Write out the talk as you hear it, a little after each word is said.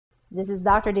This is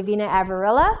Dr. Divina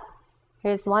Avarilla.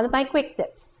 Here's one of my quick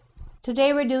tips.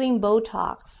 Today we're doing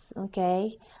Botox,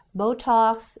 okay?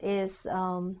 Botox is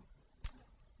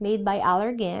made by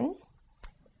Allergan,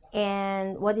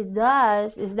 and what it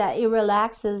does is that it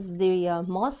relaxes the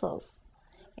muscles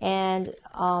and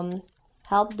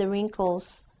help the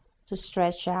wrinkles to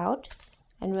stretch out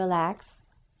and relax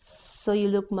so you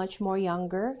look much more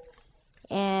younger.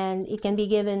 And it can be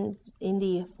given in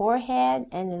the forehead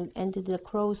and to the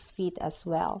crow's feet as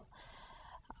well.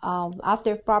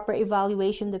 After proper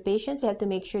evaluation of the patient, we have to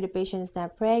make sure the patient is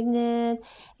not pregnant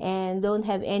and don't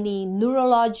have any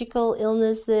neurological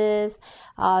illnesses.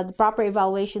 The proper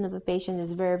evaluation of a patient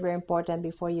is very, very important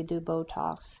before you do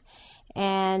Botox.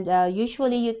 And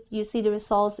usually you see the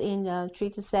results in 3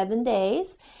 to 7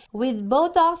 days. With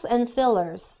Botox and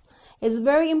fillers, it's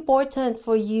very important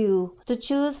for you to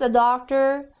choose a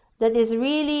doctor that is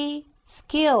really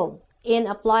skilled in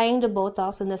applying the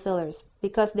Botox and the fillers,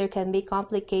 because there can be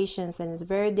complications and it's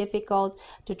very difficult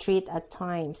to treat at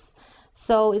times.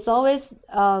 So it's always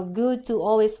good to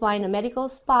always find a medical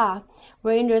spa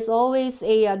wherein there's always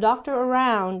a doctor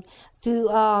around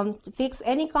to fix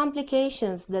any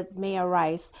complications that may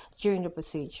arise during the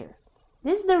procedure.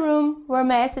 This is the room where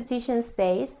my esthetician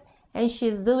stays, and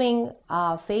she's doing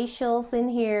facials in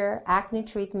here, acne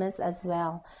treatments as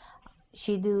well.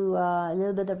 She do a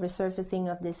little bit of resurfacing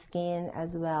of the skin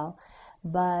as well.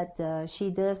 But she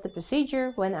does the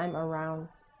procedure when I'm around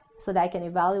so that I can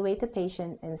evaluate the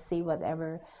patient and see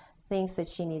whatever things that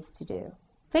she needs to do.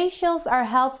 Facials are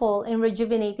helpful in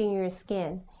rejuvenating your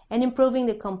skin and improving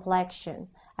the complexion.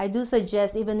 I do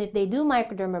suggest, even if they do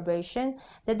microdermabrasion,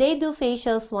 that they do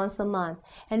facials once a month.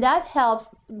 And that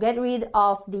helps get rid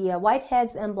of the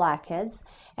whiteheads and blackheads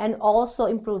and also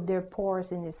improve their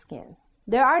pores in the skin.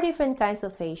 There are different kinds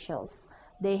of facials.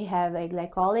 They have a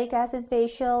glycolic acid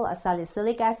facial, a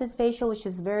salicylic acid facial, which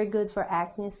is very good for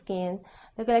acne skin.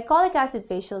 The glycolic acid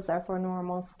facials are for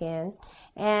normal skin.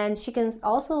 And she can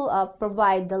also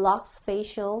provide deluxe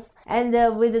facials. And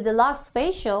with the deluxe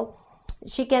facial,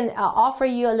 she can offer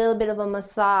you a little bit of a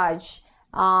massage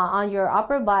on your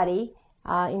upper body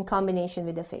in combination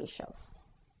with the facials.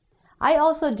 I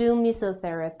also do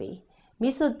mesotherapy.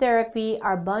 Mesotherapy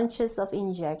are bunches of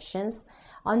injections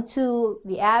onto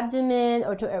the abdomen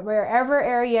or to wherever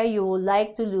area you would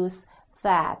like to lose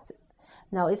fat.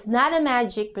 Now, it's not a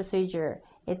magic procedure.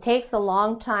 It takes a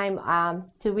long time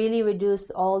to really reduce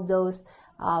all those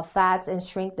fats and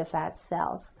shrink the fat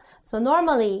cells. So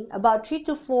normally, about 3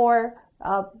 to 4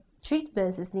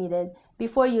 treatments is needed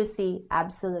before you see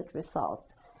absolute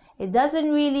result. It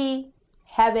doesn't really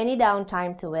have any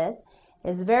downtime to it.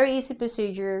 It's a very easy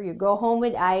procedure. You go home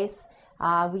with ice.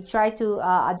 We try to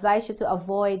advise you to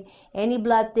avoid any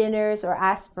blood thinners or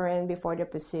aspirin before the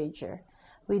procedure.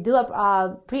 We do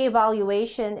a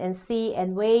pre-evaluation and see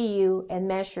and weigh you and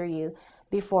measure you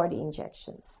before the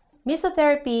injections.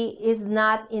 Mesotherapy is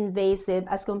not invasive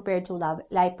as compared to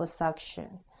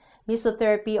liposuction.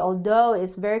 Mesotherapy, although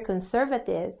it's very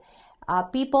conservative,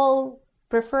 people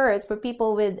prefer it for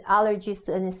people with allergies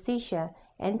to anesthesia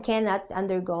and cannot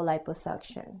undergo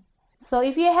liposuction. So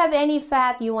if you have any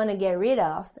fat you want to get rid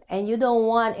of and you don't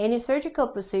want any surgical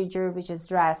procedure which is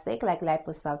drastic like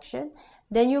liposuction,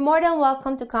 then you're more than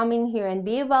welcome to come in here and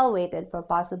be evaluated for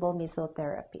possible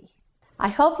mesotherapy. I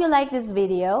hope you liked this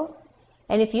video,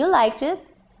 and if you liked it,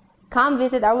 come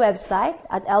visit our website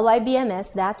at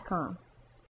lybms.com.